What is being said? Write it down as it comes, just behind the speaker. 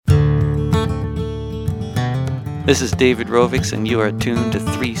This is David Rovix, and you are tuned to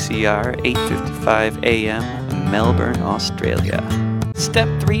 3CR 8:55 AM, Melbourne, Australia. Step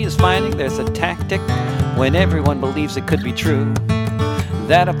 3 is finding there's a tactic when everyone believes it could be true.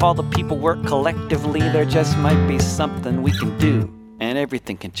 That if all the people work collectively, there just might be something we can do, and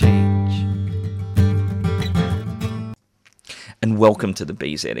everything can change. And welcome to the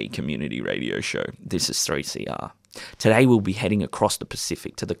BZE Community Radio Show. This is 3CR. Today we'll be heading across the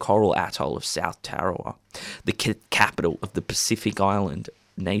Pacific to the coral atoll of South Tarawa, the capital of the Pacific Island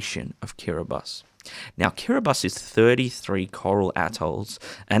nation of Kiribati. Now, Kiribati is 33 coral atolls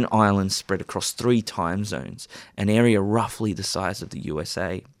and islands spread across 3 time zones, an area roughly the size of the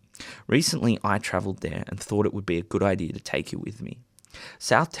USA. Recently, I travelled there and thought it would be a good idea to take you with me.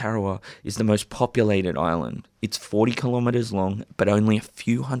 South Tarawa is the most populated island. It's 40 kilometres long, but only a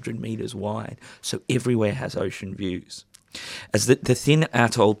few hundred metres wide, so everywhere has ocean views. As the thin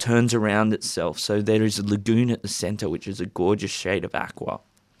atoll turns around itself, so there is a lagoon at the centre, which is a gorgeous shade of aqua.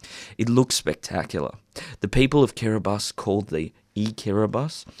 It looks spectacular. The people of Kiribati, called the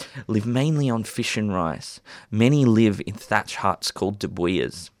Kiribati, live mainly on fish and rice. Many live in thatch huts called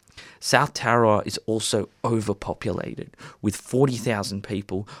debuyas. South Tarawa is also overpopulated, with 40,000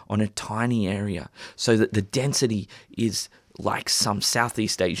 people on a tiny area, so that the density is like some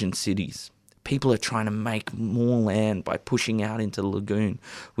Southeast Asian cities. People are trying to make more land by pushing out into the lagoon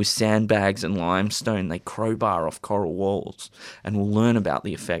with sandbags and limestone they crowbar off coral walls, and we'll learn about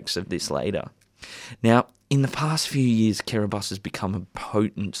the effects of this later. Now, in the past few years, Kiribati has become a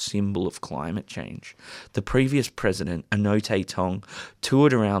potent symbol of climate change. The previous president, Anote Tong,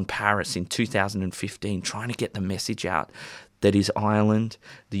 toured around Paris in 2015 trying to get the message out that his island,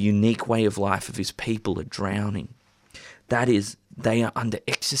 the unique way of life of his people, are drowning. That is, they are under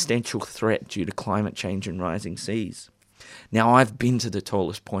existential threat due to climate change and rising seas. Now, I've been to the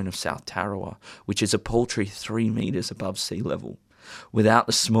tallest point of South Tarawa, which is a paltry 3 metres above sea level. Without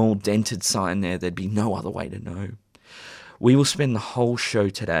the small dented sign there, there'd be no other way to know. We will spend the whole show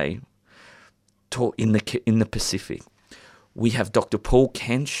today in the Pacific. We have Dr. Paul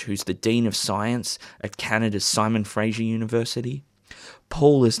Kench, who's the Dean of Science at Canada's Simon Fraser University.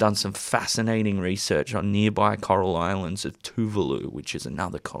 Paul has done some fascinating research on nearby coral islands of Tuvalu, which is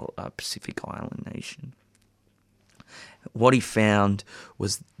another Pacific island nation. What he found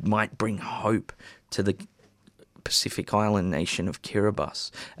might bring hope to the Pacific Island nation of Kiribati,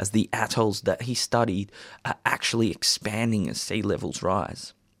 as the atolls that he studied are actually expanding as sea levels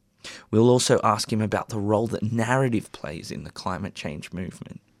rise. We'll also ask him about the role that narrative plays in the climate change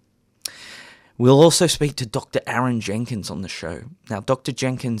movement. We'll also speak to Dr. Aaron Jenkins on the show. Now, Dr.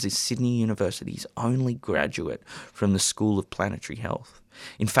 Jenkins is Sydney University's only graduate from the School of Planetary Health.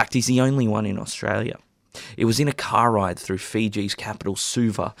 In fact, he's the only one in Australia. It was in a car ride through Fiji's capital,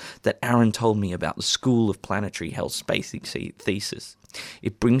 Suva, that Aaron told me about the School of Planetary Health's basic thesis.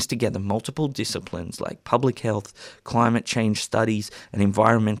 It brings together multiple disciplines like public health, climate change studies, and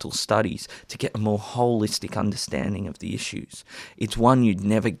environmental studies to get a more holistic understanding of the issues. It's one you'd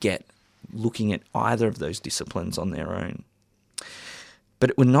never get looking at either of those disciplines on their own. But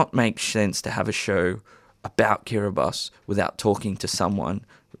it would not make sense to have a show about Kiribati without talking to someone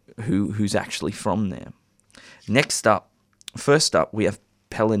who's actually from there. First up, we have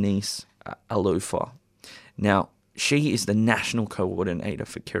Pelenice Alofa. Now, she is the national coordinator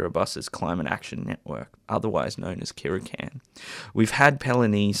for Kiribati's Climate Action Network, otherwise known as KiraCan. We've had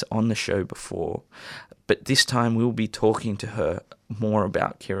Pelenice on the show before, but this time we'll be talking to her more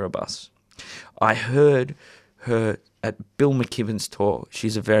about Kiribati. I heard her at Bill McKibben's talk.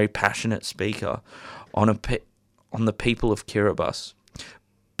 She's a very passionate speaker on the people of Kiribati,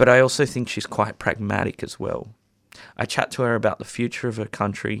 but I also think she's quite pragmatic as well. I chat to her about the future of her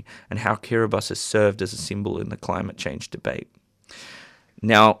country and how Kiribati has served as a symbol in the climate change debate.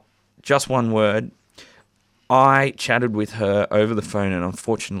 Now, just one word. I chatted with her over the phone, and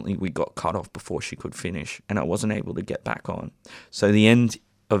unfortunately we got cut off before she could finish, and I wasn't able to get back on. So the end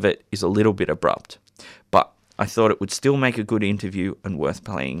of it is a little bit abrupt, but I thought it would still make a good interview and worth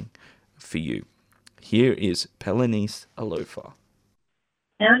playing for you. Here is Pelenice Alofa.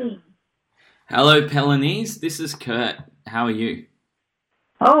 Hello, Pelenice. This is Kurt. How are you?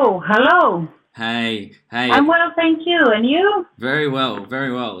 Oh, hello. Hey. I'm well, thank you. And you? Very well.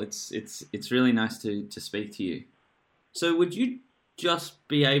 It's really nice to speak to you. So, would you just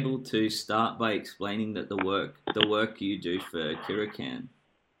be able to start by explaining that the work you do for KiraCan?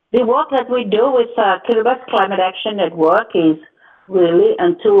 The work that we do with Kiribati Climate Action Network is really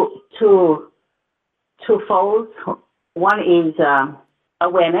twofold. One is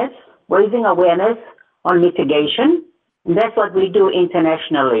raising awareness on mitigation. And that's what we do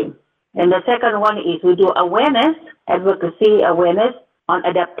internationally. And the second one is we do awareness, advocacy awareness on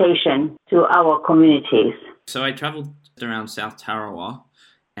adaptation to our communities. So I travelled around South Tarawa,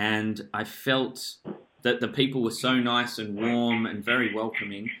 and I felt that the people were so nice and warm and very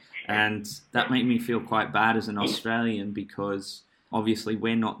welcoming, and that made me feel quite bad as an Australian because obviously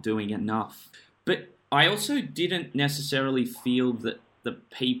we're not doing enough. But I also didn't necessarily feel that the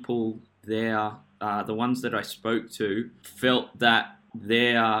people there, the ones that I spoke to, felt that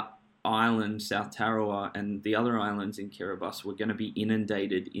their island, South Tarawa, and the other islands in Kiribati were going to be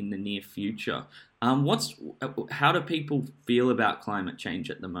inundated in the near future. How do people feel about climate change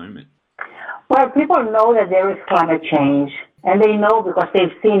at the moment? Well, people know that there is climate change, and they know because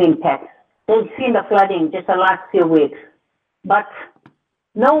they've seen impacts. They've seen the flooding just the last few weeks. But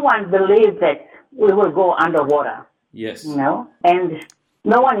no one believes that we will go underwater. Yes. You know, and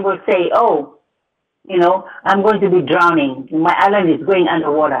no one will say, oh, you know, I'm going to be drowning. My island is going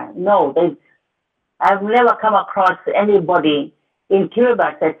underwater. No, I've never come across anybody in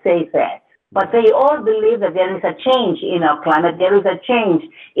Kiribati that says that. But they all believe that there is a change in our climate. There is a change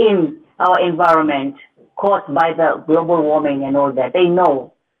in our environment caused by the global warming and all that. They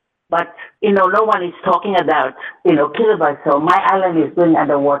know. But, you know, no one is talking about, you know, Kiribati, so my island is going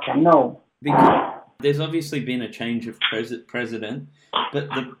underwater. No. Because there's obviously been a change of president, but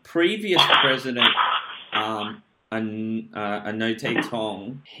the previous president, Anote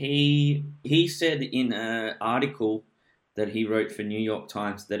Tong, he said in an article that he wrote for New York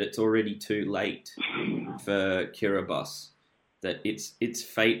Times that it's already too late for Kiribati, that its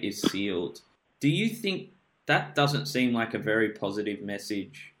fate is sealed. Do you think that doesn't seem like a very positive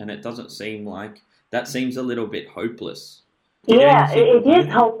message, and it doesn't seem like, that seems a little bit hopeless? Yeah, it is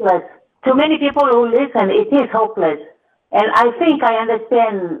hopeless. To many people who listen, it is hopeless. And I think I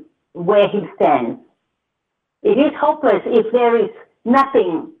understand where he stands. It is hopeless if there is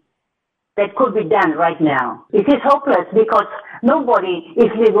nothing that could be done right now. It is hopeless because nobody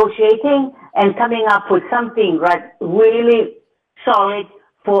is negotiating and coming up with something really solid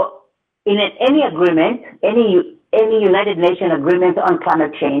for any agreement, any United Nations agreement on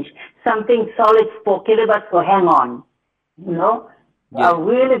climate change, something solid for Kiribati to hang on. You know, a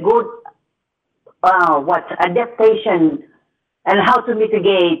really good adaptation and how to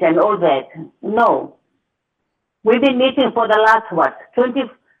mitigate and all that. No. We've been meeting for the last,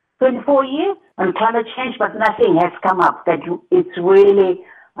 24 years on climate change, but nothing has come up that it's really,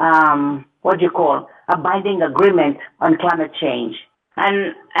 a binding agreement on climate change.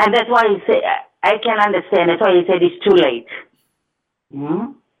 And that's why he said, I can understand, that's why he said it's too late.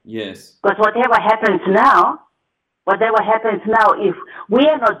 Mm-hmm. Yes. Because whatever happens now, if we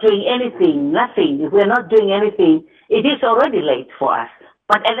are not doing anything, if we're not doing anything, it is already late for us.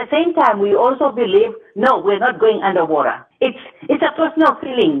 But at the same time, we also believe, no, we're not going underwater. It's a personal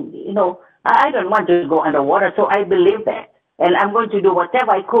feeling, you know. I don't want to go underwater, so I believe that. And I'm going to do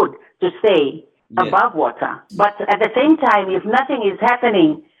whatever I could to stay above water. But at the same time, if nothing is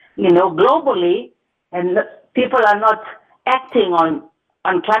happening, you know, globally, and people are not acting on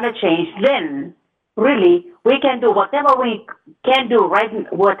climate change, then really we can do whatever we can do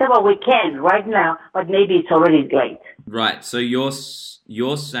right now, but maybe it's already late. Right. So you're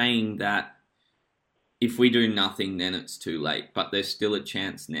saying that if we do nothing, then it's too late, but there's still a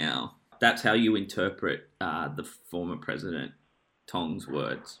chance now. That's how you interpret the former President Tong's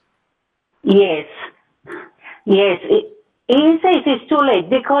words. Yes. He says it's too late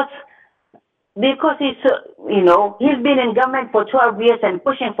because it's, you know, he's been in government for 12 years and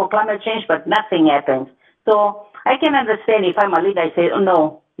pushing for climate change, but nothing happens. So I can understand if I'm a leader, I say, oh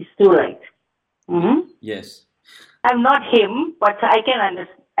no, it's too late. Mm-hmm. Yes. I'm not him, but I can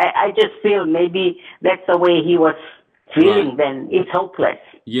understand. I just feel maybe that's the way he was feeling then. It's hopeless.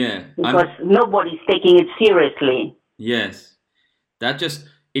 Yeah. Because nobody's taking it seriously. Yes.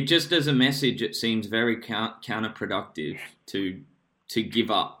 It just as a message, it seems very counterproductive to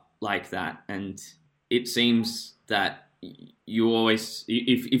give up like that. And it seems that you always,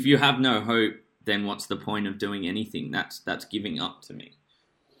 if you have no hope, then what's the point of doing anything? That's giving up to me.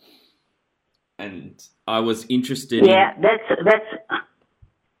 And I was interested in that's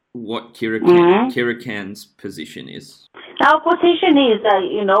what Kirikan's position is. Our position is,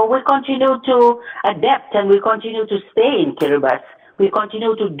 you know, we continue to adapt and we continue to stay in Kiribati. We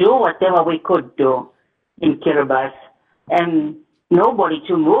continue to do whatever we could do in Kiribati, and nobody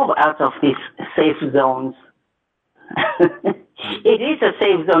to move out of these safe zones. It is a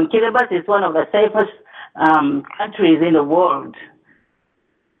safe zone. Kiribati is one of the safest countries in the world.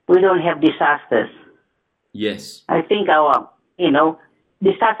 We don't have disasters. Yes. I think our, you know,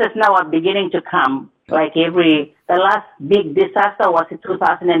 disasters now are beginning to come Like the last big disaster was in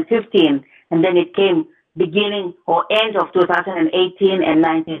 2015, and then it came beginning or end of 2018 and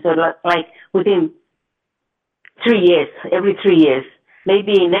 19. So like within 3 years, every 3 years.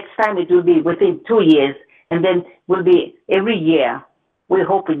 Maybe next time it will be within 2 years, and then will be every year. We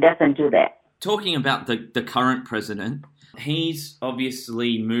hope it doesn't do that. Talking about the current president, he's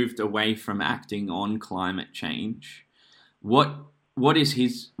obviously moved away from acting on climate change. What is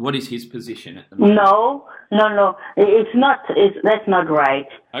his position at the moment? No. It's not. That's not right.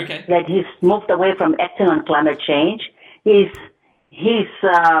 Okay. That he's moved away from acting on climate change. His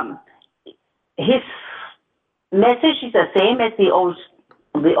message is the same as the old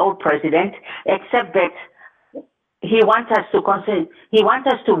president, except that he wants us to He wants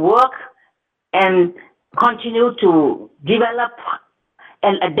us to work and continue to develop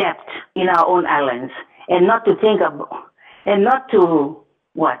and adapt in our own islands, and not to think of, and not to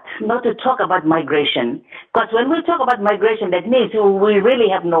talk about migration. Because when we talk about migration, that means we really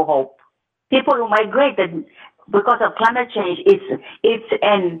have no hope. People who migrate because of climate change, it's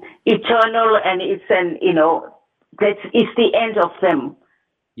an eternal, and it's the end of them.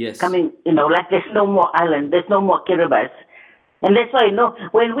 Yes. Coming, like there's no more island, there's no more Kiribati. And that's why,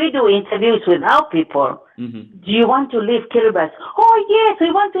 when we do interviews with our people, mm-hmm. Do you want to leave Kiribati? Oh, yes,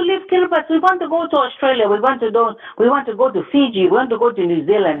 we want to leave Kiribati. We want to go to Australia. We want to go to Fiji. We want to go to New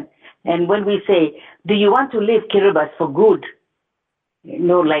Zealand. And when we say, do you want to leave Kiribati for good?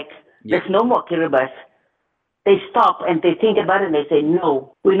 There's no more Kiribati. They stop and they think about it and they say,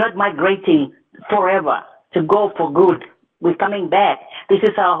 no, we're not migrating forever to go for good. We're coming back. This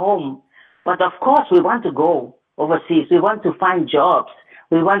is our home. But of course, we want to go overseas. We want to find jobs.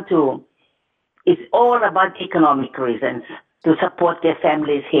 It's all about economic reasons to support their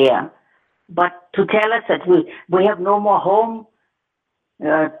families here. But to tell us that we have no more home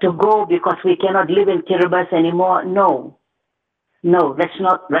to go because we cannot live in Kiribati anymore, no, that's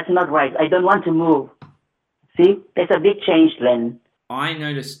not right. I don't want to move. See, there's a big change then. I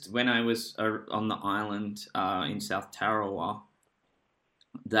noticed when I was on the island in South Tarawa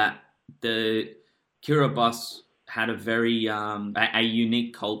that the Kiribati had a very a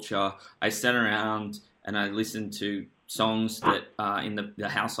unique culture. I sat around and I listened to songs that in the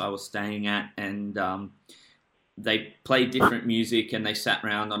house I was staying at, and they played different music, and they sat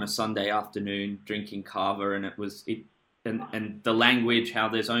around on a Sunday afternoon drinking kava, and and the language, how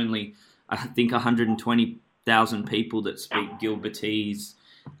there's only I think 120,000 people that speak Gilbertese.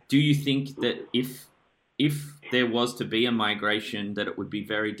 Do you think that if there was to be a migration, that it would be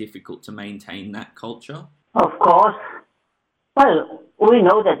very difficult to maintain that culture? Of course. Well, we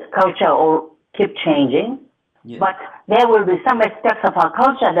know that culture will keep changing, but there will be some aspects of our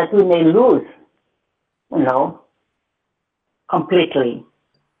culture that we may lose, completely.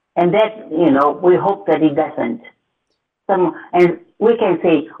 And that, we hope that it doesn't. And we can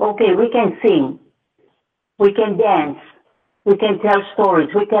say, okay, we can sing, we can dance, we can tell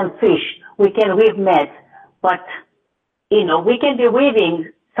stories, we can fish, we can weave nets, but, we can be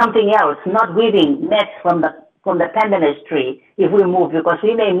weaving something else, not weaving nets from the pandanus tree if we move, because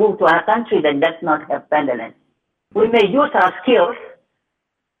we may move to a country that does not have pandanus. We may use our skills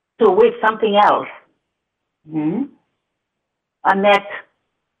to weave something else. A net,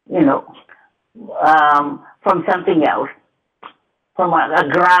 from something else, from a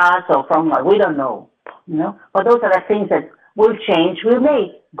grass or from, we don't know, But those are the things that will change. We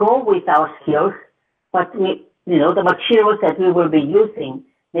may go with our skills, but the materials that we will be using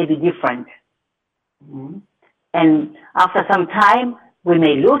may be different. And after some time, we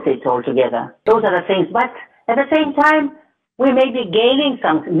may lose it altogether. Those are the things. But at the same time, we may be gaining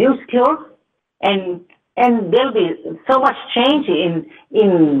some new skills, and there'll be so much change in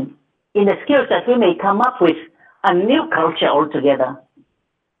the skills that we may come up with a new culture altogether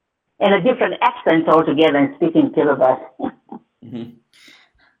and a different accent altogether in speaking Kiribati.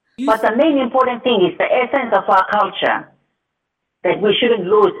 But the main important thing is the essence of our culture that we shouldn't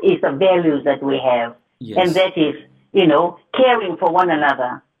lose is the values that we have. Yes. And that is, caring for one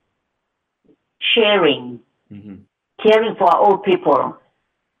another, sharing, caring for our old people,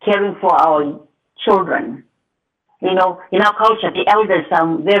 caring for our children. In our culture, the elders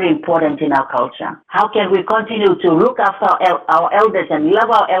are very important in our culture. How can we continue to look after our elders and love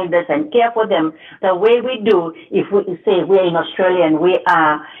our elders and care for them the way we do if we say we're in Australia and we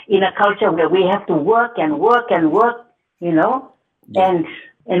are in a culture where we have to work and work and work, and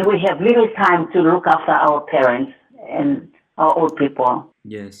we have little time to look after our parents and our old people.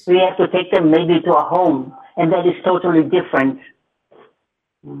 Yes. We have to take them maybe to a home, and that is totally different.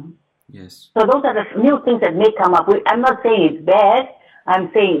 Yes. So those are the new things that may come up. I'm not saying it's bad,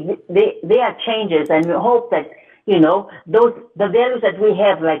 I'm saying they are changes, and we hope that, the values that we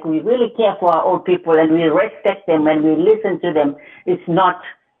have, like we really care for our old people and we respect them and we listen to them, it's not,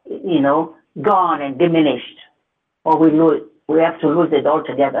 gone and diminished, or we have to lose it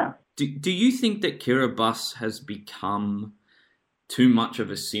altogether. Do you think that Kiribati has become too much of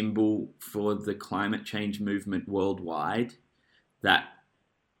a symbol for the climate change movement worldwide, that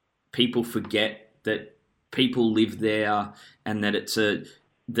people forget that people live there and that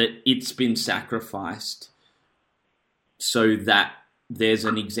it's been sacrificed so that there's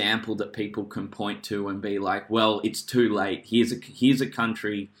an example that people can point to and be like, well, it's too late. Here's a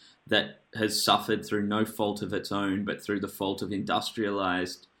country that has suffered through no fault of its own, but through the fault of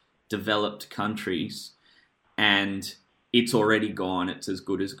industrialized, developed countries, and it's already gone. It's as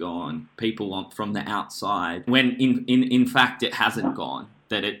good as gone. People want from the outside, when in fact it hasn't gone.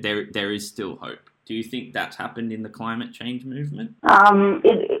 That there is still hope. Do you think that's happened in the climate change movement?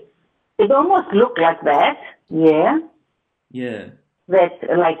 It almost looked like that. Yeah. Yeah. That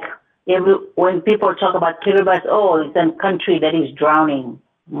when people talk about Kiribati, it's a country that is drowning.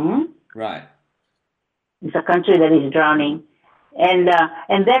 Right. It's a country that is drowning, and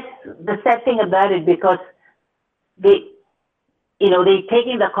that's the sad thing about it, because they're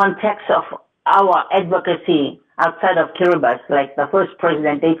taking the context of our advocacy outside of Kiribati, like the first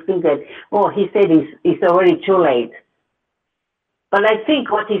president. They think that, he said it's already too late. But I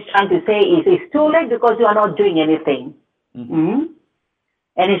think what he's trying to say is it's too late because you are not doing anything. Mm-hmm.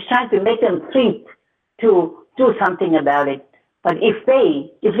 And he's trying to make them think to do something about it. But if they're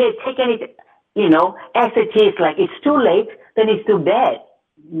taking it, as it is, like it's too late, then it's too bad,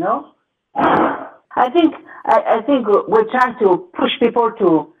 I think we're trying to push people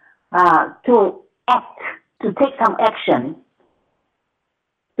to act, to take some action,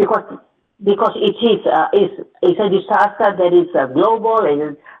 because it is a disaster that is global.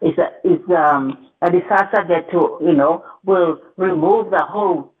 It's a disaster that will remove the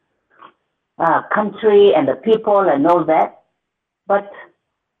whole country and the people and all that. But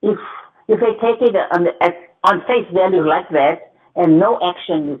if they take it on face value like that, and no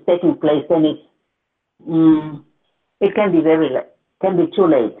action is taking place, then it can be too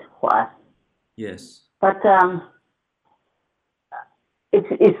late for us. Yes. But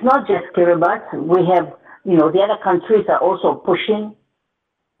it's not just Kiribati. We have, the other countries are also pushing.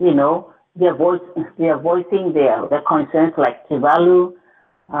 They're voicing their concerns, like Tuvalu,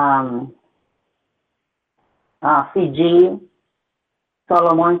 Fiji,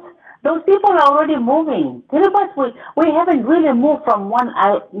 Solomons. Those people are already moving. Kiribati, we haven't really moved from one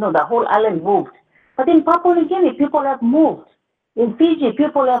island. No, the whole island moved. But in Papua New Guinea, people have moved. In Fiji,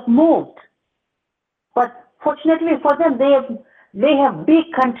 people have moved. But fortunately for them, they have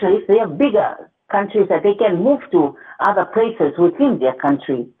big countries. They have bigger countries that they can move to other places within their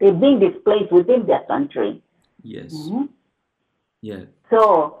country. They're being displaced within their country. Yes. Mm-hmm. Yeah.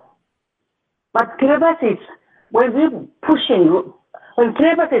 So, but Kiribati is, when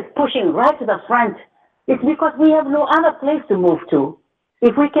Kiribati is pushing right to the front, it's because we have no other place to move to.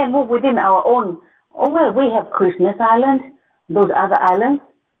 If we can move within our own, we have Christmas Island, those other islands,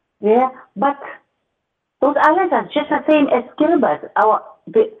 but those islands are just the same as Kiribati.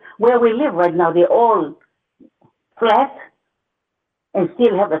 Where we live right now, they're all flat and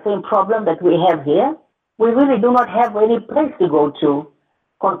still have the same problem that we have here. We really do not have any place to go to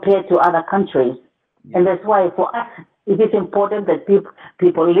compared to other countries. Yeah. And that's why for us, it is important that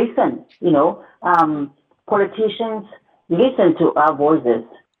people listen, politicians listen to our voices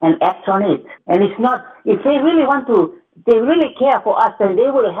and act on it. And it's not, if they really want to, they really care for us, then they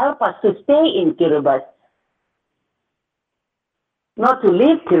will help us to stay in Kiribati. Not to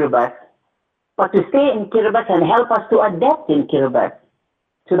leave Kiribati, but to stay in Kiribati and help us to adapt in Kiribati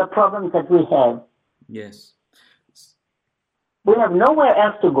to the problems that we have. Yes. We have nowhere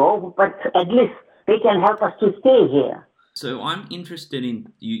else to go, but at least they can help us to stay here. So I'm interested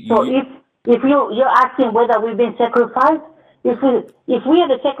in you. So if you're asking whether we've been sacrificed, if we are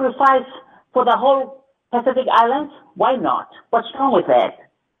the sacrifice for the whole Pacific Islands, why not? What's wrong with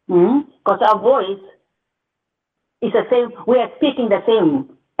that? Because our voice is the same. We are speaking the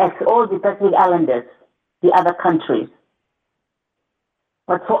same as all the Pacific Islanders, the other countries.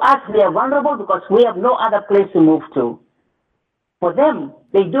 But for us, we are vulnerable because we have no other place to move to. For them,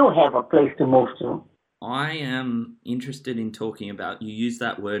 they do have a place to move to. I am interested in talking about, you use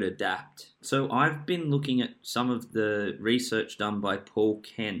that word adapt. So I've been looking at some of the research done by Paul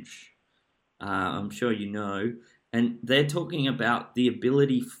Kench, I'm sure you know, and they're talking about the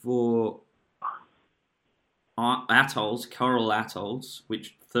ability for atolls, coral atolls,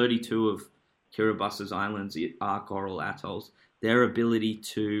 which 32 of Kiribati's islands are coral atolls, their ability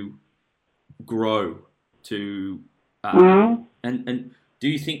to grow, to and do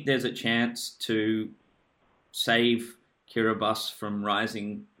you think there's a chance to save Kiribati from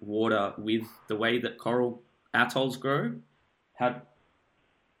rising water with the way that coral atolls grow? I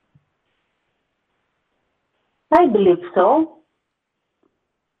believe so.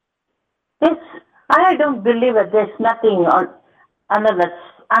 I don't believe that there's nothing under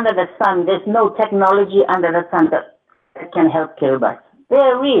the sun. There's no technology under the sun that can help Kiribati.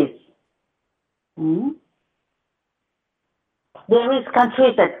 There is. There is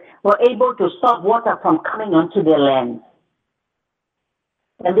countries that were able to stop water from coming onto their land.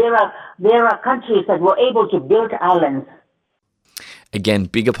 And there are countries that were able to build islands. Again,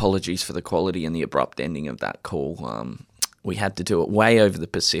 big apologies for the quality and the abrupt ending of that call. We had to do it way over the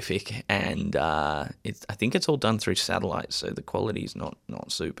Pacific, and I think it's all done through satellite, so the quality is not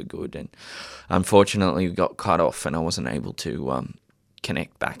super good. And unfortunately, we got cut off, and I wasn't able to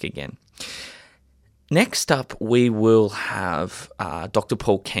connect back again. Next up, we will have Dr.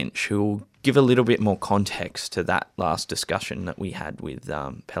 Paul Kench, who will give a little bit more context to that last discussion that we had with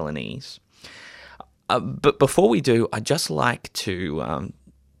Pellanese. But before we do, I'd just like to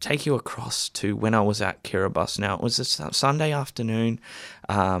take you across to when I was at Kiribati. Now, it was a Sunday afternoon,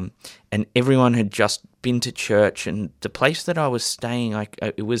 and everyone had just been to church, and the place that I was staying,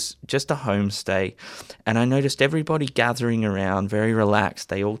 it was just a homestay, and I noticed everybody gathering around, very relaxed.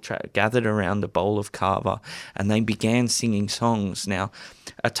 They all gathered around a bowl of kava, and they began singing songs. Now,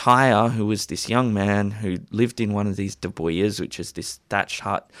 Ataya, who was this young man who lived in one of these daboyas, which is this thatched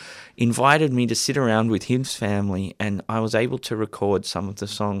hut, invited me to sit around with his family, and I was able to record some of the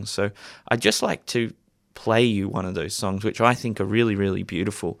songs. So I'd just like to play you one of those songs, which I think are really, really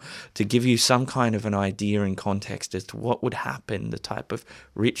beautiful, to give you some kind of an idea and context as to what would happen, the type of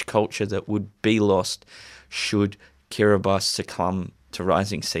rich culture that would be lost should Kiribati succumb to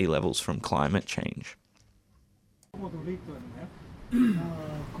rising sea levels from climate change.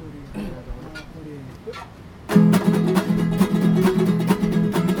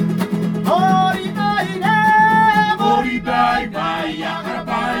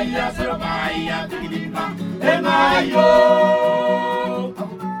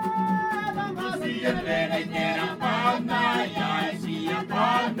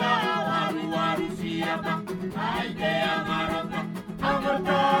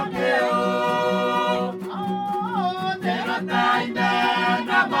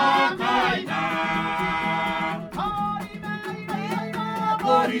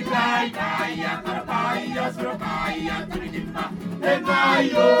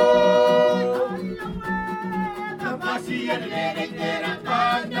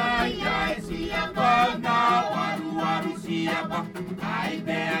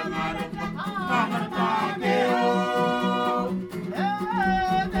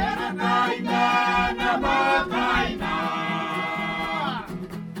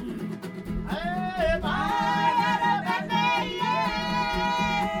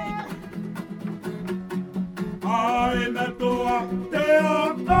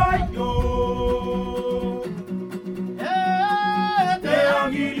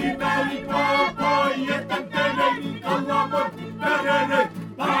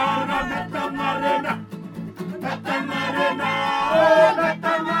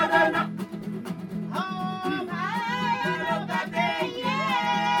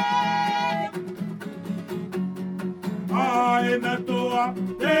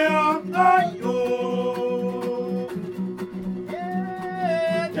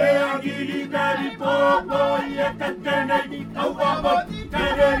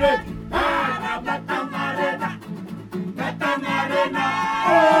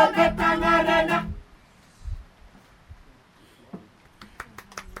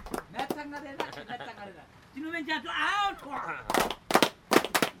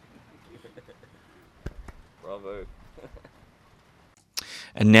 Bravo.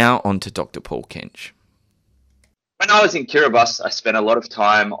 And now on to Dr. Paul Kench. When I was in Kiribati, I spent a lot of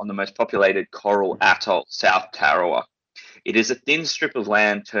time on the most populated coral atoll, South Tarawa. It is a thin strip of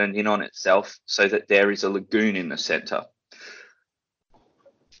land turned in on itself so that there is a lagoon in the centre.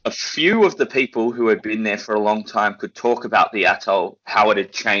 A few of the people who had been there for a long time could talk about the atoll, how it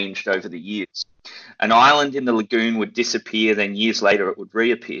had changed over the years. An island in the lagoon would disappear, then years later it would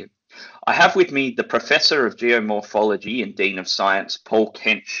reappear. I have with me the Professor of Geomorphology and Dean of Science, Paul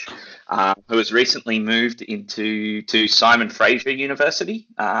Kench, who has recently moved to Simon Fraser University,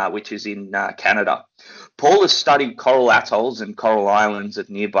 which is in Canada. Paul has studied coral atolls and coral islands of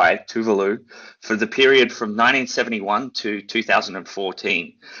nearby Tuvalu for the period from 1971 to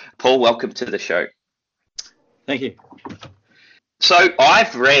 2014. Paul, welcome to the show. Thank you. So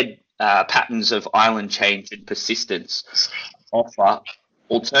I've read patterns of island change and persistence offer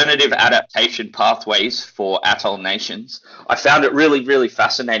alternative adaptation pathways for atoll nations. I found it really, really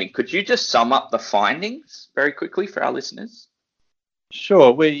fascinating. Could you just sum up the findings very quickly for our listeners?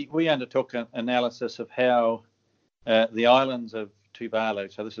 Sure. We undertook an analysis of how the islands of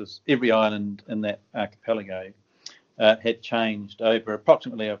Tuvalu, so this is every island in that archipelago, had changed over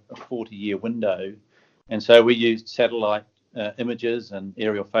approximately a 40-year window. And so we used satellite images and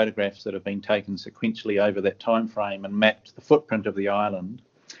aerial photographs that have been taken sequentially over that time frame and mapped the footprint of the island.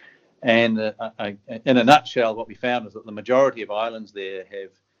 And in a nutshell, what we found is that the majority of islands there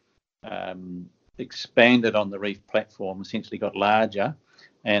have expanded on the reef platform, essentially got larger,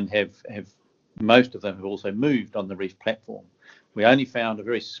 and have most of them have also moved on the reef platform. We only found a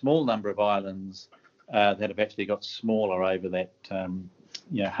very small number of islands that have actually got smaller over that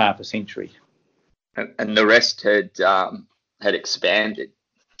half a century. And the rest had expanded.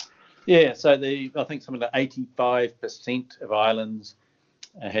 Yeah, so I think some of the 85% of islands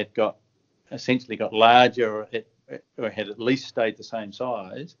had essentially got larger, or had at least stayed the same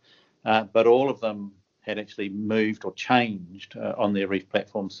size, but all of them had actually moved or changed on their reef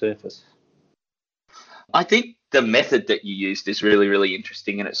platform surface. I think the method that you used is really, really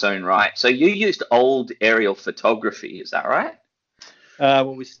interesting in its own right. So you used old aerial photography, is that right?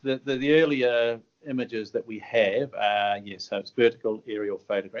 Well, the earlier images that we have are, yes, so it's vertical aerial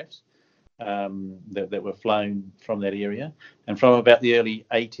photographs that were flown from that area. And from about the early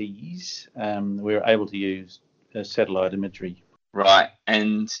 80s, we were able to use satellite imagery. Right.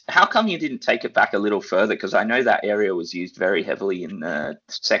 And how come you didn't take it back a little further? Because I know that area was used very heavily in the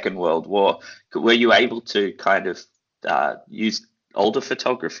Second World War. Were you able to kind of use older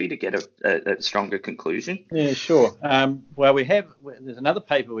photography to get a stronger conclusion? Yeah, sure. Well, there's another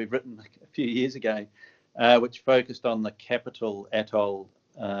paper we've written a few years ago, which focused on the capital atoll,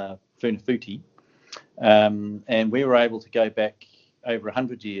 Funafuti. And we were able to go back over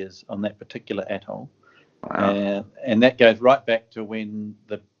 100 years on that particular atoll. Wow. And that goes right back to when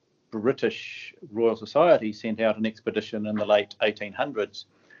the British Royal Society sent out an expedition in the late 1800s,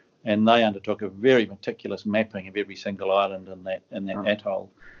 and they undertook a very meticulous mapping of every single island in that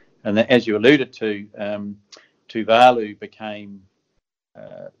atoll. And that, as you alluded to, Tuvalu became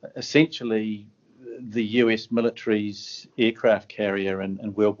essentially the US military's aircraft carrier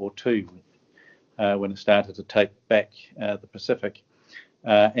in World War II when it started to take back the Pacific.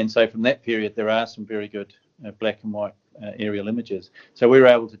 And so from that period, there are some very good black and white aerial images. So we were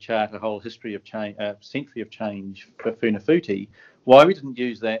able to chart a whole history of change, century of change for Funafuti. Why we didn't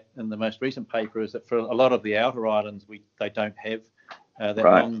use that in the most recent paper is that for a lot of the outer islands, they don't have that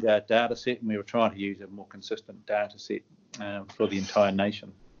longer data set, and we were trying to use a more consistent data set for the entire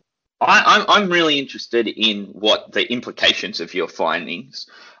nation. I'm really interested in what the implications of your findings.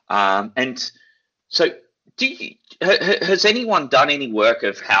 And so has anyone done any work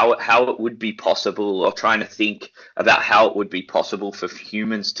of how it would be possible, or trying to think about how it would be possible for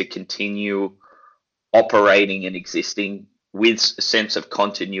humans to continue operating and existing with a sense of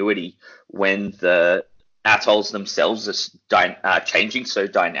continuity when the atolls themselves are changing so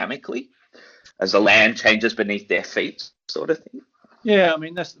dynamically as the land changes beneath their feet, sort of thing? Yeah,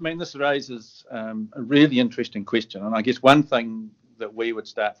 this raises a really interesting question, and I guess one thing that we would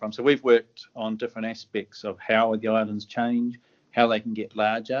start from. So we've worked on different aspects of how the islands change, how they can get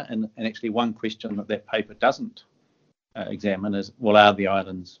larger, and actually one question that paper doesn't examine is, well, are the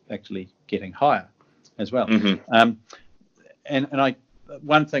islands actually getting higher as well? Mm-hmm.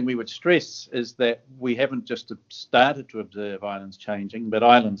 One thing we would stress is that we haven't just started to observe islands changing, but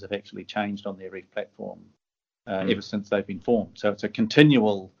islands have actually changed on their reef platform ever since they've been formed. So it's a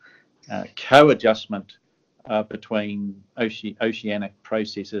continual co-adjustment between oceanic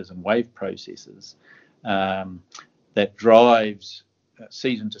processes and wave processes that drives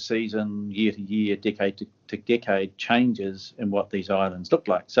season to season, year to year, decade to decade changes in what these islands look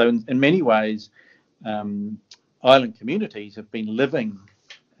like. So in many ways, island communities have been living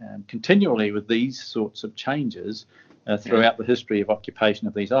continually with these sorts of changes throughout the history of occupation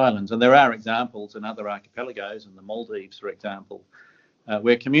of these islands. And there are examples in other archipelagos, in the Maldives, for example,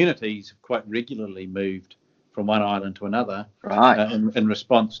 where communities have quite regularly moved from one island to another in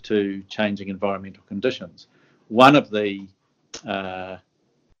response to changing environmental conditions. One of the, the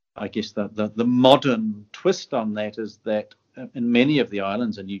modern twist on that is that in many of the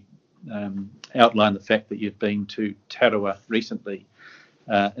islands, and you outline the fact that you've been to Tarawa recently,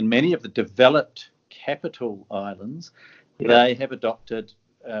 in many of the developed capital islands, they have adopted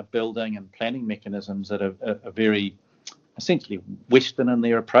building and planning mechanisms that are very essentially Western in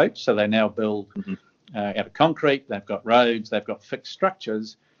their approach. So they now build out of concrete, they've got roads, they've got fixed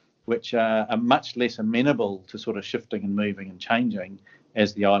structures, which are much less amenable to sort of shifting and moving and changing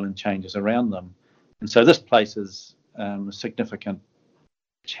as the island changes around them. And so this places a significant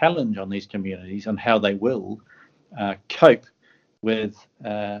challenge on these communities on how they will cope with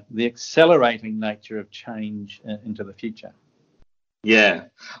the accelerating nature of change into the future. Yeah,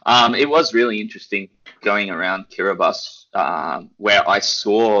 it was really interesting going around Kiribati, where I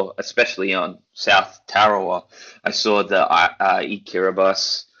saw, especially on South Tarawa, I saw the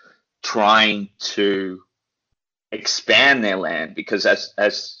Kiribati trying to expand their land, because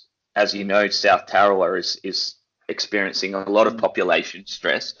as you know, South Tarawa is experiencing a lot of population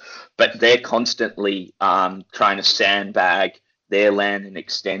stress, but they're constantly trying to sandbag their land and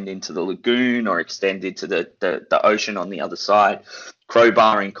extend into the lagoon or extend into the ocean on the other side,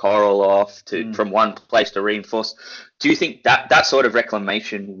 crowbarring coral off from one place to reinforce. Do you think that sort of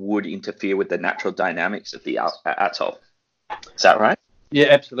reclamation would interfere with the natural dynamics of the atoll? Is that right? Yeah,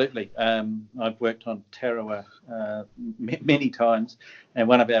 absolutely. I've worked on Tarawa many times, and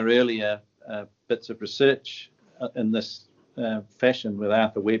one of our earlier bits of research in this fashion with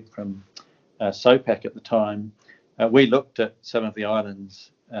Arthur Webb from SOPAC at the time, we looked at some of the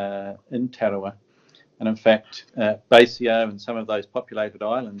islands in Tarawa, and in fact, Basio and some of those populated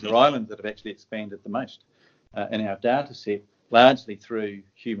islands are islands that have actually expanded the most in our data set, largely through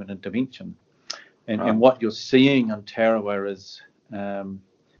human intervention. And what you're seeing on Tarawa is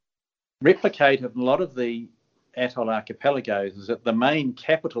replicated in a lot of the atoll archipelagos, is that the main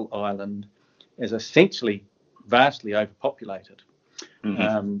capital island is essentially vastly overpopulated.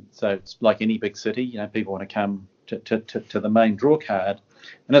 So it's like any big city, people want to come to the main draw card,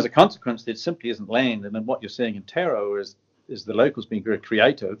 and as a consequence, there simply isn't land. And then what you're seeing in Tarawa is the locals being very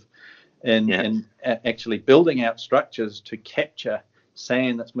creative in actually building out structures to capture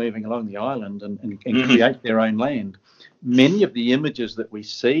sand that's moving along the island and create their own land. Many of the images that we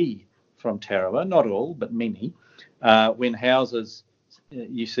see from Tarawa, not all, but many, when houses,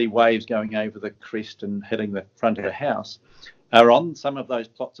 you see waves going over the crest and hitting the front of a house, are on some of those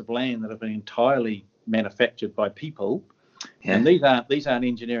plots of land that have been entirely manufactured by people. And these aren't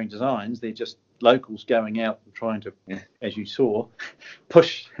engineering designs, they're just locals going out and trying to, as you saw,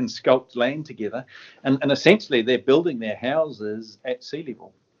 push and sculpt land together. And essentially they're building their houses at sea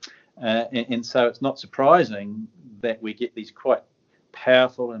level. And so it's not surprising that we get these quite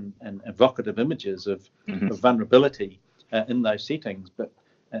powerful and evocative images of vulnerability in those settings. But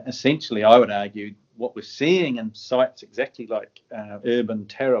essentially, I would argue what we're seeing in sites exactly like urban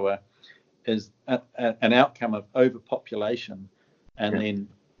Tarawa is an outcome of overpopulation and then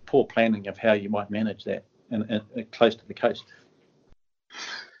poor planning of how you might manage that and close to the coast.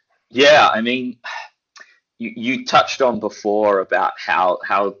 Yeah, I mean, you touched on before about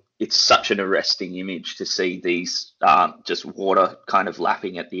how it's such an arresting image to see these just water kind of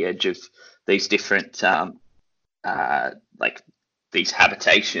lapping at the edge of these different like these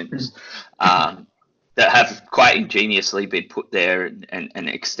habitations that have quite ingeniously been put there and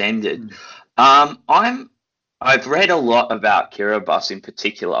extended. I've read a lot about Kiribati in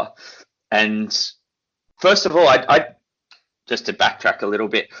particular, and first of all, I just to backtrack a little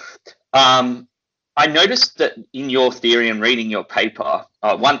bit, I noticed that in your theory and reading your paper,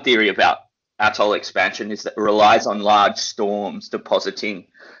 one theory about atoll expansion is that it relies on large storms depositing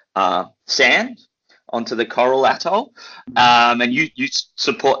sand onto the coral atoll, and you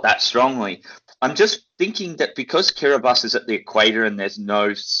support that strongly. I'm just thinking that because Kiribati is at the equator and there's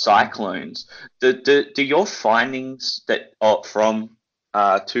no cyclones, do your findings that from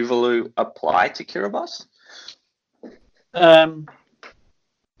Tuvalu apply to Kiribati?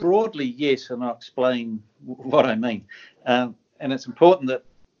 Broadly, yes, and I'll explain what I mean. And it's important that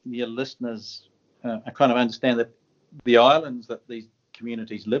your listeners kind of understand that the islands that these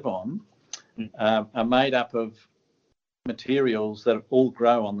communities live on are made up of materials that all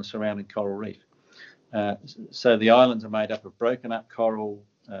grow on the surrounding coral reef. So the islands are made up of broken up coral,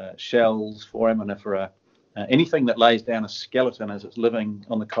 shells, foraminifera, anything that lays down a skeleton as it's living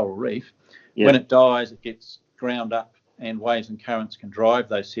on the coral reef. When it dies, it gets ground up, and waves and currents can drive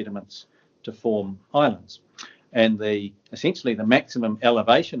those sediments to form islands. And essentially the maximum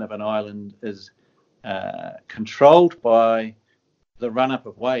elevation of an island is controlled by the run-up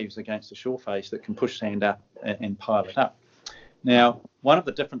of waves against the shore face that can push sand up and pile it up. Now, one of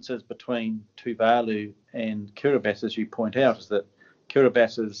the differences between Tuvalu and Kiribati, as you point out, is that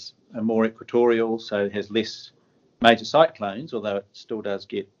Kiribati is more equatorial, so it has less major cyclones, although it still does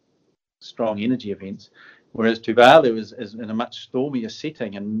get strong energy events. Whereas Tuvalu is in a much stormier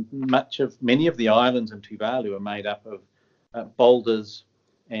setting, and many of the islands in Tuvalu are made up of boulders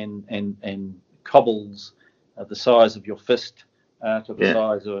and cobbles the size of your fist to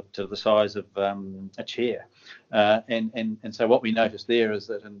the size of a chair, and so what we noticed there is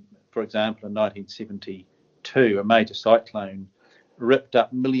that, for example, in 1972, a major cyclone ripped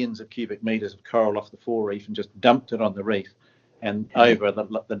up millions of cubic meters of coral off the fore reef and just dumped it on the reef. And over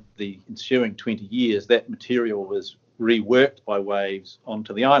the ensuing 20 years, that material was reworked by waves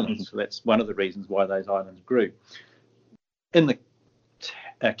onto the islands. So that's one of the reasons why those islands grew. In the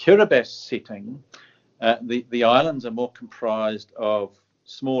Kiribati setting, the islands are more comprised of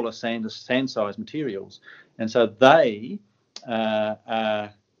smaller sand-sized materials, and so they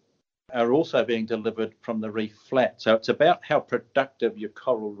are also being delivered from the reef flat. So it's about how productive your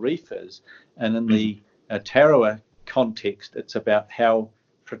coral reef is, and in the Tarawa context, it's about how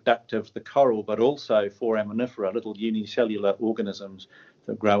productive the coral, but also foraminifera, little unicellular organisms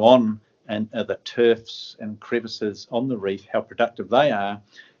that grow on and the turfs and crevices on the reef, how productive they are.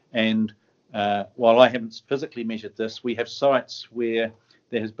 And while I haven't physically measured this, we have sites where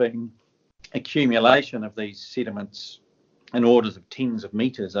there has been accumulation of these sediments in orders of tens of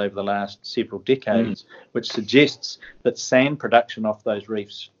metres over the last several decades, which suggests that sand production off those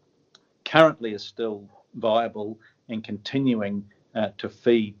reefs currently is still viable and continuing to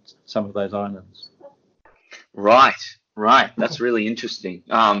feed some of those islands. Right. That's really interesting.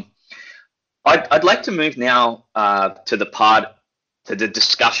 I'd like to move now to the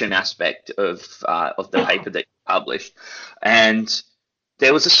discussion aspect of the paper that you published, and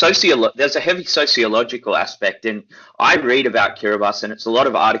there's a heavy sociological aspect, and I read about Kiribati, and it's a lot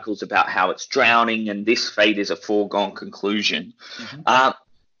of articles about how it's drowning, and this fate is a foregone conclusion.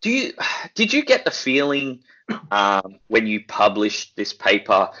 Did you get the feeling when you published this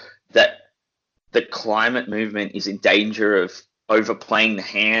paper that the climate movement is in danger of overplaying the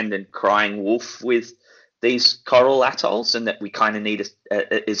hand and crying wolf with these coral atolls, and that we kind of need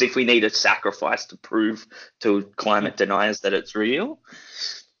as if we need a sacrifice to prove to climate deniers that it's real?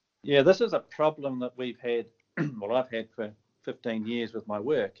 Yeah, this is a problem that we've had, well, I've had for 15 years with my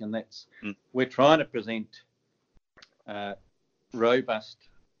work, and that's we're trying to present robust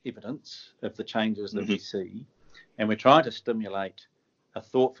evidence of the changes that we see, and we're trying to stimulate a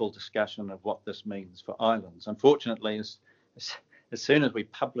thoughtful discussion of what this means for islands. Unfortunately, as soon as we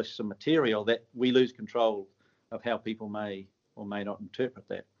publish some material, that we lose control of how people may or may not interpret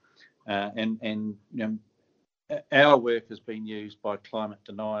that. And you know, our work has been used by climate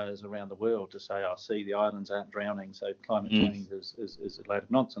deniers around the world to say, "Oh, see, the islands aren't drowning, so climate change is a load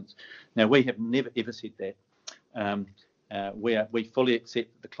of nonsense." Now, we have never ever said that. We fully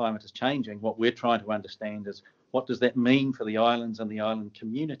accept that the climate is changing. What we're trying to understand is, what does that mean for the islands and the island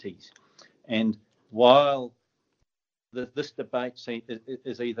communities? And while this debate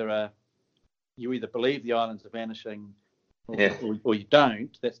is either you either believe the islands are vanishing or you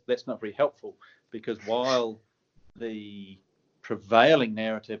don't, that's not very helpful, because while the prevailing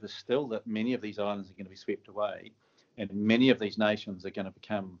narrative is still that many of these islands are going to be swept away and many of these nations are going to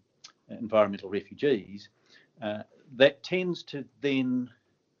become environmental refugees, that tends to then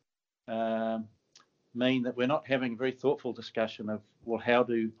mean that we're not having a very thoughtful discussion of, well, how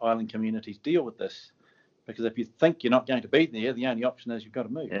do island communities deal with this? Because if you think you're not going to be there, the only option is you've got to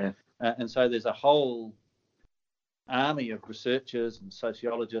move. And so there's a whole army of researchers and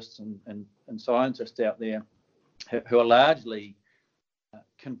sociologists and scientists out there who are largely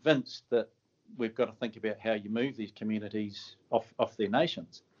convinced that we've got to think about how you move these communities off their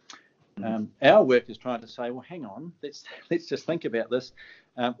nations. Our work is trying to say, well, hang on, let's just think about this.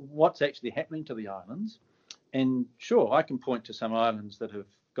 What's actually happening to the islands? And sure, I can point to some islands that have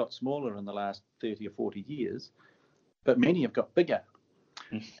got smaller in the last 30 or 40 years, but many have got bigger.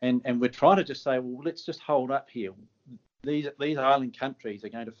 And we're trying to just say, well, let's just hold up here. These island countries are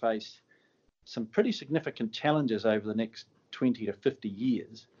going to face some pretty significant challenges over the next 20 to 50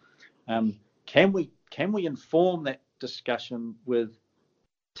 years. Can we inform that discussion with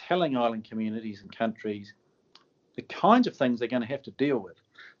telling island communities and countries the kinds of things they're going to have to deal with?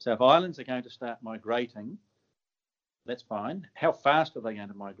 So if islands are going to start migrating, that's fine. How fast are they going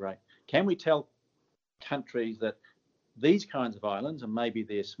to migrate? Can we tell countries that these kinds of islands, and maybe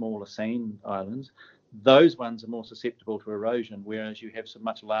they're smaller sand islands, those ones are more susceptible to erosion, whereas you have some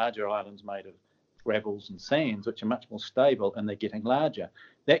much larger islands made of gravels and sands, which are much more stable, and they're getting larger.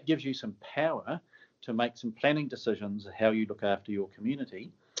 That gives you some power to make some planning decisions of how you look after your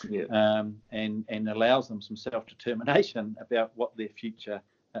community, and allows them some self-determination about what their future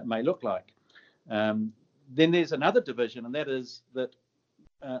may look like. Then there's another division, and that is that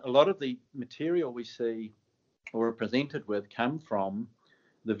a lot of the material we see or are presented with come from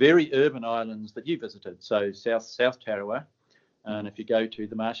the very urban islands that you visited. So South Tarawa, And if you go to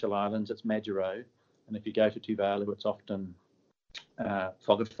the Marshall Islands, it's Majuro. And if you go to Tuvalu, it's often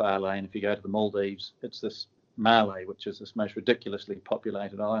Whakawhālei. And if you go to the Maldives, it's this Malé, which is this most ridiculously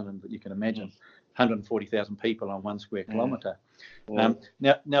populated island that you can imagine. 140,000 people on 1 square kilometre. Now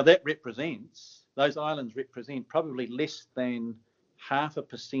that represents, those islands represent probably less than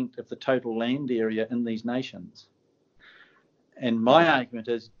 0.5% of the total land area in these nations. And my argument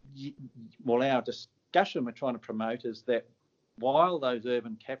is, well, our discussion we're trying to promote is that while those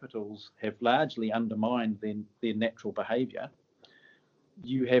urban capitals have largely undermined their natural behaviour,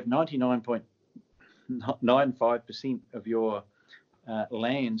 you have 99.95% of your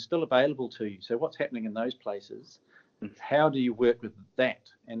land still available to you. So what's happening in those places? How do you work with that?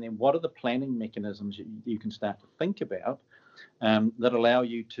 And then what are the planning mechanisms you can start to think about that allow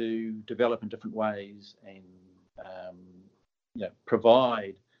you to develop in different ways and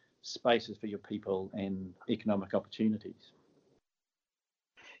provide spaces for your people and economic opportunities?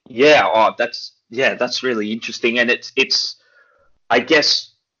 That's really interesting. And it's I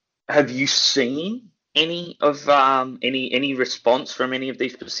guess, have you seen any of any response from any of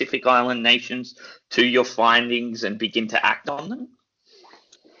these Pacific Island nations to your findings and begin to act on them?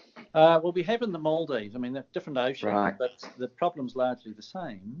 Well, we have in the Maldives. I mean, they're different oceans, Right. but the problem's largely the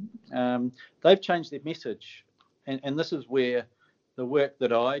same. They've changed their message, and this is where the work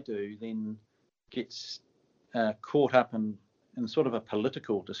that I do then gets caught up in sort of a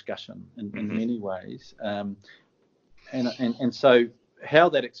political discussion in many ways. And so how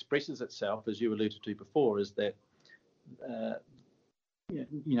that expresses itself, as you alluded to before, is that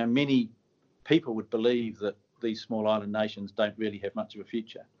many people would believe that these small island nations don't really have much of a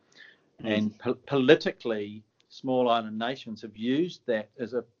future. And politically, small island nations have used that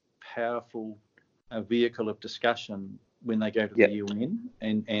as a powerful vehicle of discussion when they go to the UN,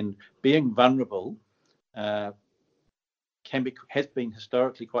 and being vulnerable has been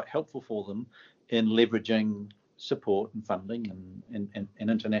historically quite helpful for them in leveraging support and funding and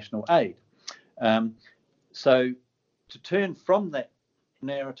international aid. So to turn from that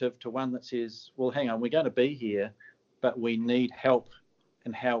narrative to one that says, well, hang on, we're going to be here, but we need help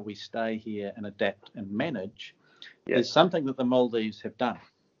in how we stay here and adapt and manage, is something that the Maldives have done.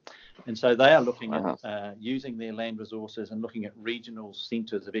 And so they are looking at using their land resources and looking at regional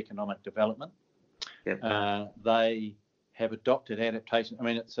centres of economic development. They have adopted adaptation. I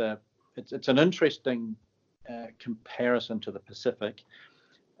mean, it's an interesting comparison to the Pacific.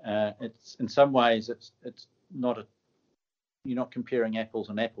 It's in some ways it's not you're not comparing apples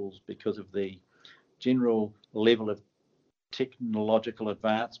and apples, because of the general level of technological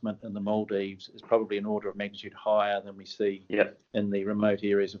advancement in the Maldives is probably an order of magnitude higher than we see in the remote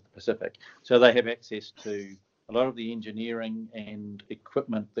areas of the Pacific. So they have access to a lot of the engineering and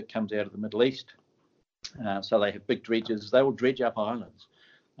equipment that comes out of the Middle East. So they have big dredges. They will dredge up islands.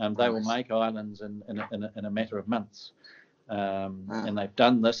 They will make islands in a matter of months. And they've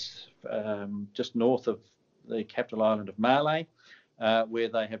done this just north of the capital island of Malé, where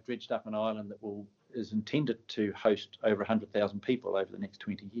they have dredged up an island that is intended to host over 100,000 people over the next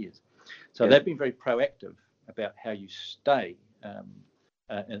 20 years. So they've been very proactive about how you stay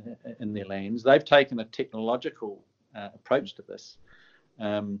in their lands. They've taken a technological approach to this,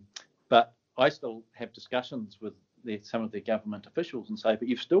 but I still have discussions with some of their government officials and say, but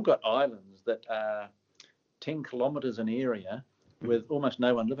you've still got islands that are 10 kilometres in area with almost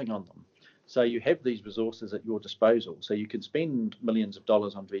no one living on them. So you have these resources at your disposal. So you can spend millions of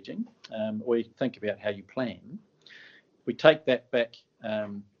dollars on dredging, or you can think about how you plan. We take that back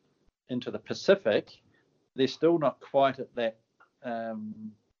into the Pacific. They're still not quite at that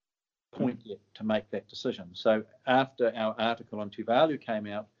point yet to make that decision. So after our article on Tuvalu came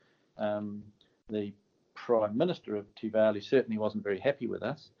out, the Prime Minister of Tuvalu certainly wasn't very happy with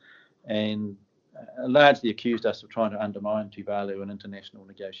us, and largely accused us of trying to undermine Tuvalu in international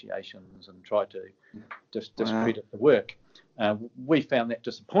negotiations and try to discredit the work. We found that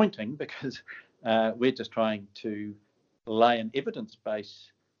disappointing, because we're just trying to lay an evidence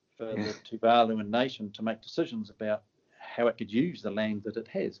base for the Tuvaluan nation to make decisions about how it could use the land that it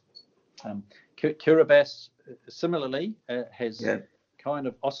has. Kiribati similarly has kind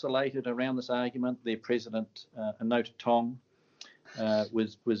of oscillated around this argument. Their president, Anota Tong,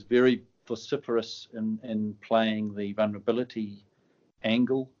 was very vociferous in playing the vulnerability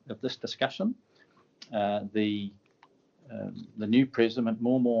angle of this discussion. The new president,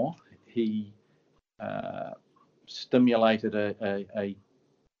 Momo, he stimulated a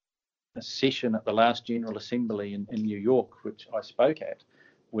session at the last General Assembly in New York, which I spoke at,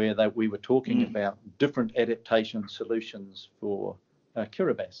 where we were talking about different adaptation solutions for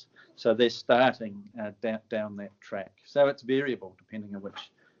Kiribati. So they're starting down that track. So it's variable depending on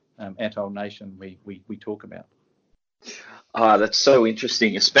which atoll nation we talk about. That's so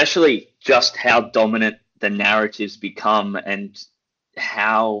interesting, especially just how dominant the narratives become and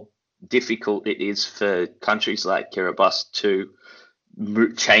how difficult it is for countries like Kiribati to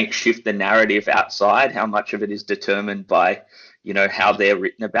shift the narrative outside. How much of it is determined by, how they're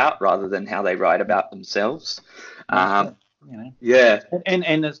written about rather than how they write about themselves. Yeah.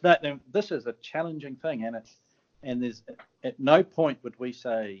 And there's that. This is a challenging thing, and there's at no point would we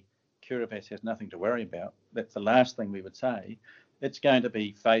say Kiribati has nothing to worry about. That's the last thing we would say. It's going to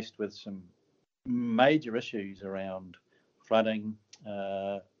be faced with some major issues around flooding,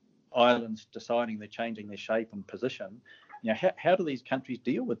 islands deciding they're changing their shape and position. How do these countries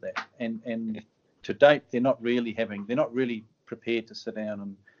deal with that? And to date, they're not really prepared to sit down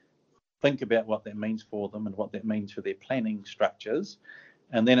and think about what that means for them and what that means for their planning structures.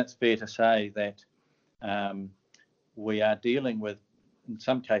 And then it's fair to say that we are dealing with, in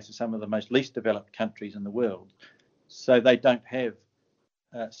some cases, some of the most least developed countries in the world. So they don't have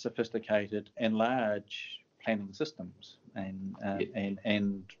sophisticated and large planning systems and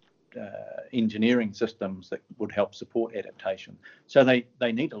engineering systems that would help support adaptation. So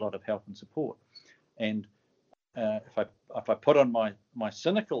they need a lot of help and support. And if I put on my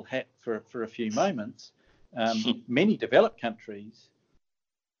cynical hat for a few moments, many developed countries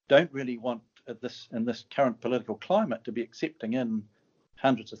don't really want in this current political climate to be accepting in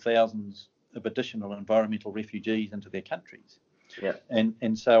hundreds of thousands of additional environmental refugees into their countries. Yeah.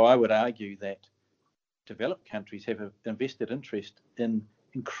 And so I would argue that developed countries have an invested interest in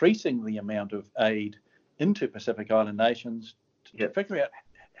increasing the amount of aid into Pacific Island nations to figure out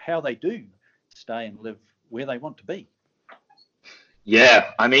how they do stay and live where they want to be.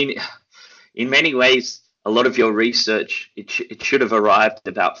 Yeah, I mean, in many ways, a lot of your research, it should have arrived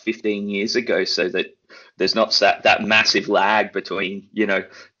about 15 years ago, so that there's not that massive lag between,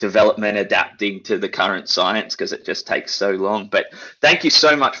 development adapting to the current science, because it just takes so long. But thank you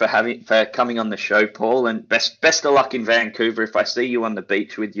so much for coming on the show, Paul, and best of luck in Vancouver. If I see you on the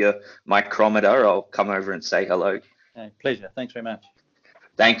beach with your micrometer, I'll come over and say hello. Pleasure. Thanks very much.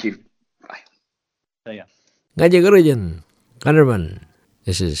 Thank you. Bye. See ya. Ngajagarajan, Gunnerman.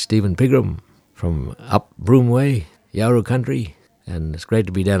 This is Stephen Pigram from up Broomway, Yawuru Country, and it's great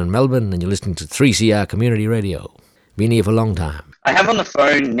to be down in Melbourne, and you're listening to 3CR Community Radio. Been here for a long time. I have on the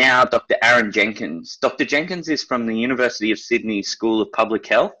phone now Dr. Aaron Jenkins. Dr. Jenkins is from the University of Sydney School of Public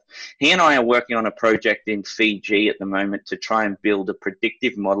Health. He and I are working on a project in Fiji at the moment to try and build a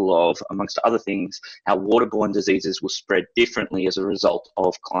predictive model of, amongst other things, how waterborne diseases will spread differently as a result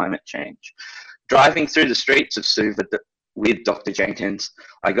of climate change. Driving through the streets of Suva with Dr. Jenkins,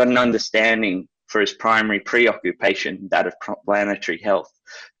 I got an understanding for his primary preoccupation, that of planetary health.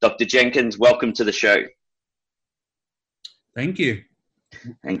 Dr. Jenkins, welcome to the show. Thank you.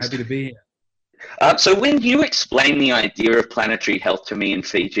 Thanks. Happy to be here. So when you explained the idea of planetary health to me in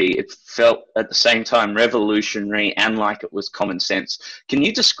Fiji, it felt at the same time revolutionary and like it was common sense. Can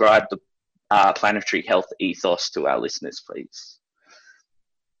you describe the planetary health ethos to our listeners, please?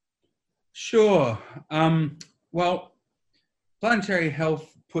 Sure. Well, planetary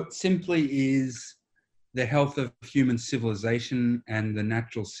health, put simply, is the health of human civilization and the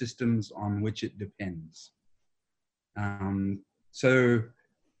natural systems on which it depends. So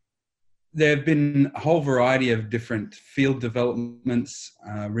there have been a whole variety of different field developments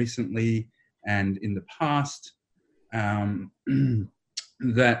recently and in the past that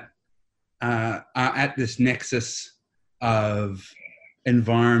are at this nexus of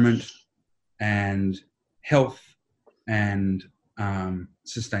environment and health and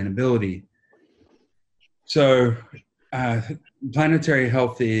sustainability. So planetary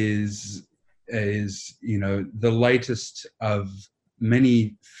health is the latest of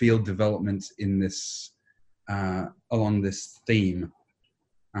many field developments in this along this theme.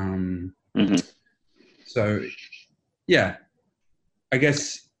 So yeah, I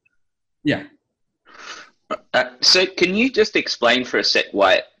guess, yeah. So can you just explain for a sec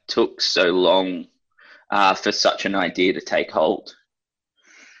why it took so long for such an idea to take hold?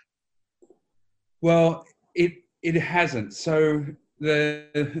 Well, it hasn't. So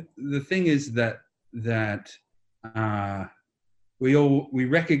the thing is that we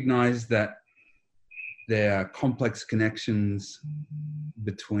recognize that there are complex connections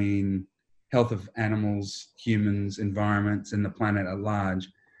between health of animals, humans, environments, and the planet at large,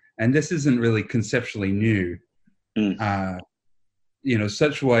 and this isn't really conceptually new.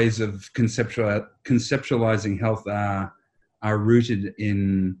 Such ways of conceptualizing health are rooted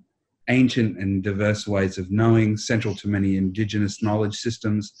in ancient and diverse ways of knowing, central to many indigenous knowledge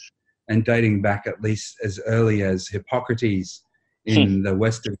systems, and dating back at least as early as Hippocrates in the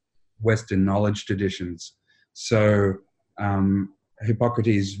Western knowledge traditions. So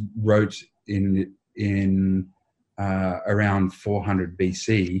Hippocrates wrote in around 400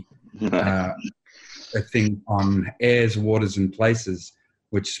 BC a thing on airs, waters, and places,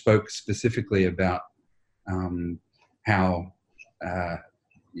 which spoke specifically about how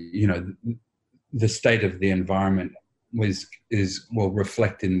the state of the environment will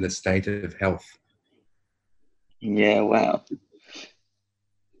reflect in the state of health. Yeah, wow.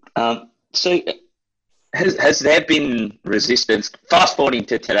 So has there been resistance, fast forwarding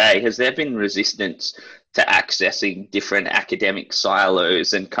to today, has there been resistance to accessing different academic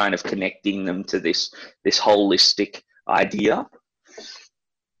silos and kind of connecting them to this holistic idea?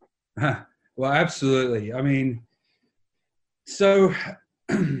 Well, absolutely. I mean, so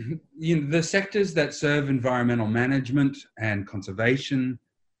the sectors that serve environmental management and conservation,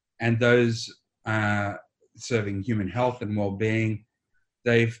 and those serving human health and well-being,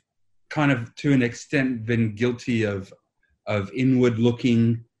 they've kind of, to an extent, been guilty of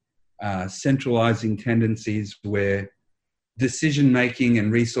inward-looking, centralizing tendencies where decision-making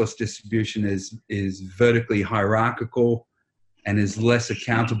and resource distribution is vertically hierarchical and is less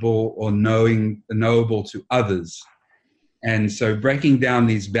accountable or knowable to others. And so breaking down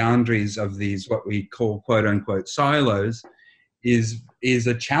these boundaries of these, what we call quote-unquote silos, is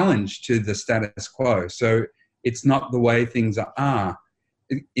a challenge to the status quo. So it's not the way things are.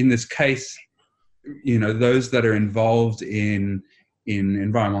 In this case, those that are involved in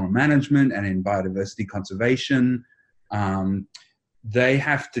environmental management and in biodiversity conservation, they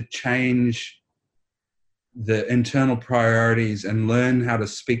have to change the internal priorities and learn how to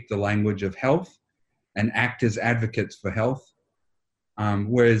speak the language of health and act as advocates for health.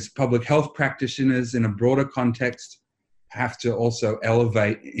 Whereas public health practitioners in a broader context have to also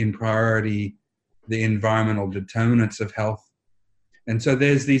elevate in priority the environmental determinants of health. And so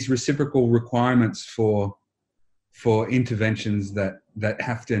there's these reciprocal requirements for interventions that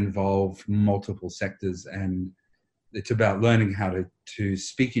have to involve multiple sectors, and it's about learning how to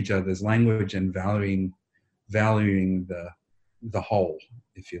speak each other's language and valuing the whole,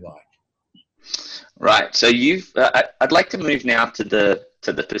 if you like. Right. So I'd like to move now to the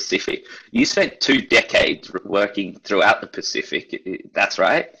Pacific. You spent 2 decades working throughout the Pacific. That's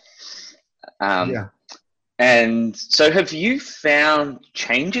right. Yeah. And so have you found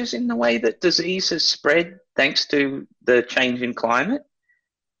changes in the way that disease has spread thanks to the change in climate?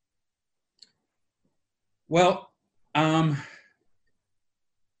 Well,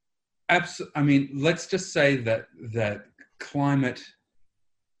 let's just say that climate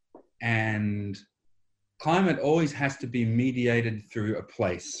always has to be mediated through a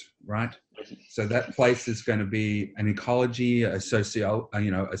place, right? So that place is going to be an ecology, a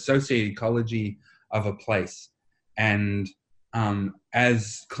socio-ecology of a place. And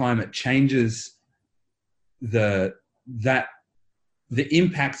as climate changes, the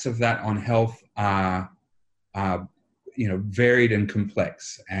impacts of that on health are varied and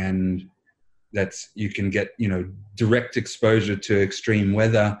complex, and you can get direct exposure to extreme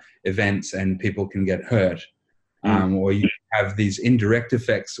weather events and people can get hurt, or you have these indirect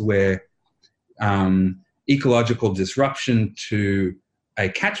effects where ecological disruption to a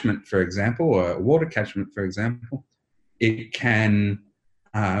catchment, for example, or a water catchment, for example, it can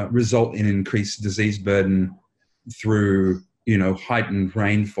result in increased disease burden through heightened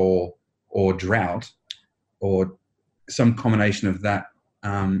rainfall or drought, or some combination of that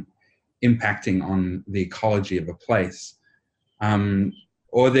impacting on the ecology of a place.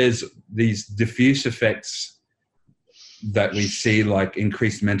 Or there's these diffuse effects that we see, like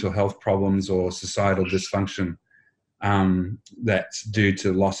increased mental health problems or societal dysfunction that's due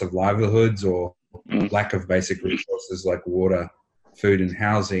to loss of livelihoods or lack of basic resources like water, food, and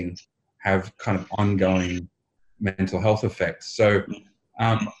housing, have kind of ongoing mental health effects. So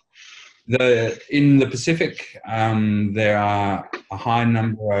in the Pacific, there are a high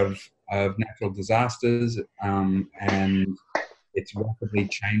number of natural disasters, and it's rapidly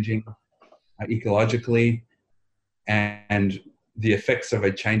changing ecologically, and the effects of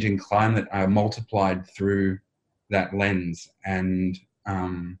a changing climate are multiplied through that lens. And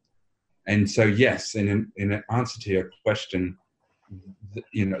so yes, in answer to your question,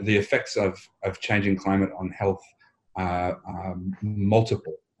 the effects of changing climate on health are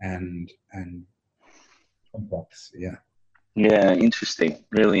multiple and complex. Yeah, interesting.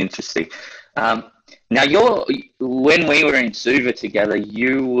 Really interesting. Now, when we were in Suva together,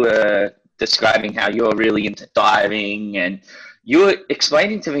 you were describing how you're really into diving and You were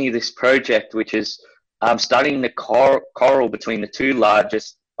explaining to me this project, which is studying the coral between the two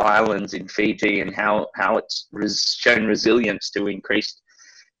largest islands in Fiji and how it's shown resilience to increased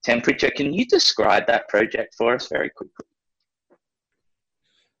temperature. Can you describe that project for us very quickly?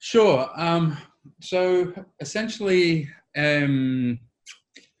 Sure. So essentially, there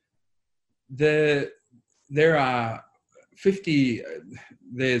are 50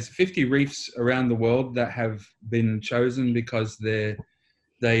 reefs around the world that have been chosen because they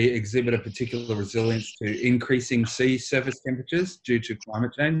exhibit a particular resilience to increasing sea surface temperatures due to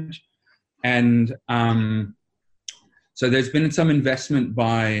climate change. And so there's been some investment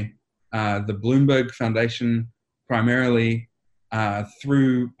by the Bloomberg Foundation, primarily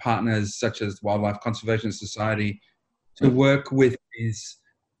through partners such as Wildlife Conservation Society, to work with these,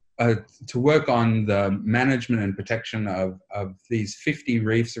 to work on the management and protection of these 50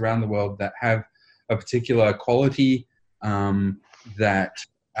 reefs around the world that have a particular quality that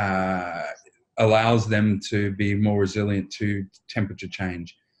allows them to be more resilient to temperature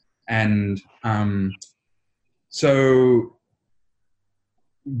change. And so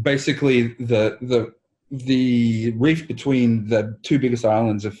basically the reef between the two biggest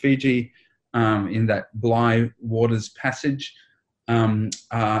islands of Fiji in that Bligh Waters Passage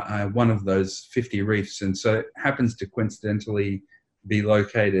are one of those 50 reefs. And so it happens to coincidentally be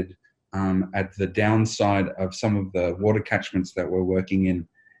located at the downside of some of the water catchments that we're working in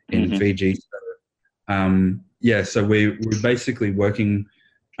Fiji. So, so we're basically working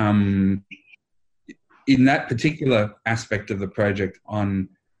in that particular aspect of the project on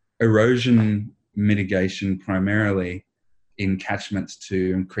erosion mitigation, primarily in catchments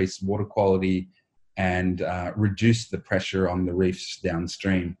to increase water quality and reduce the pressure on the reefs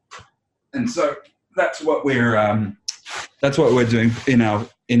downstream. And so that's what we're doing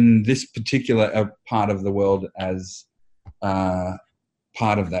in this particular part of the world as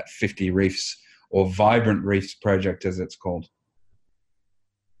part of that 50 reefs, or Vibrant Reefs project, as it's called.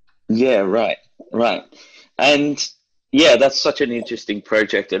 Yeah, right. And yeah, that's such an interesting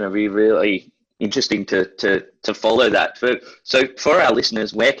project, and it'll be really interesting to follow that. So for our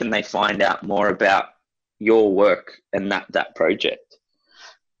listeners, where can they find out more about your work and that project?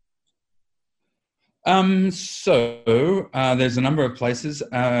 So there's a number of places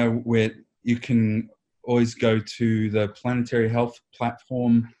where you can always go to the Planetary Health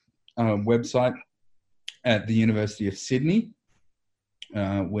Platform website at the University of Sydney,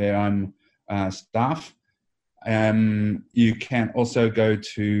 where I'm staff. You can also go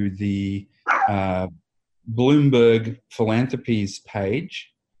to the Bloomberg Philanthropies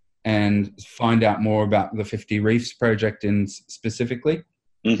page and find out more about the 50 Reefs project specifically.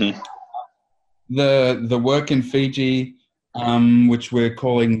 Mm-hmm. The work in Fiji, which we're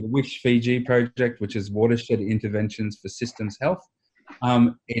calling the WISH Fiji project, which is Watershed Interventions for Systems Health.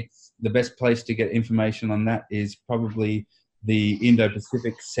 It's the best place to get information on that is probably the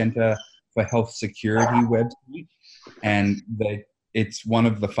Indo-Pacific Center for Health Security website, and it's one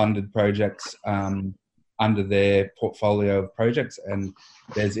of the funded projects under their portfolio of projects, and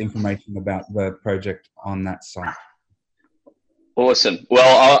there's information about the project on that site. Awesome.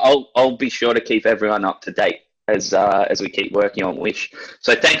 Well, I'll be sure to keep everyone up to date as we keep working on WISH.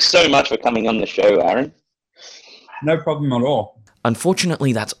 So thanks so much for coming on the show, Aaron. No problem at all.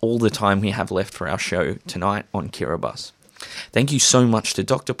 Unfortunately, that's all the time we have left for our show tonight on Kiribati. Thank you so much to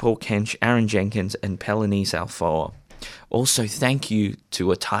Dr. Paul Kench, Aaron Jenkins, and Pelonise Alfoa. Also, thank you to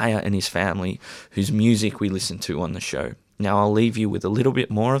Ataya and his family, whose music we listen to on the show. Now I'll leave you with a little bit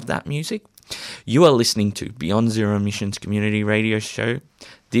more of that music. You are listening to Beyond Zero Emissions Community Radio Show.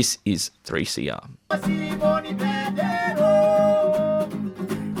 This is 3CR.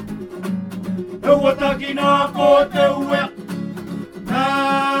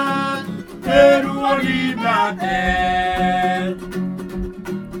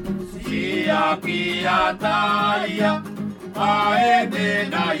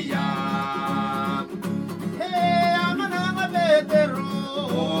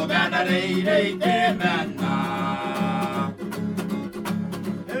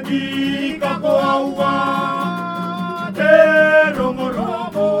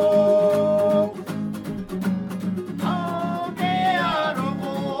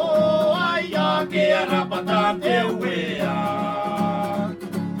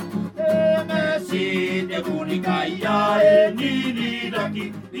 Kaya e nini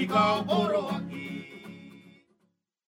laki, ikaw oro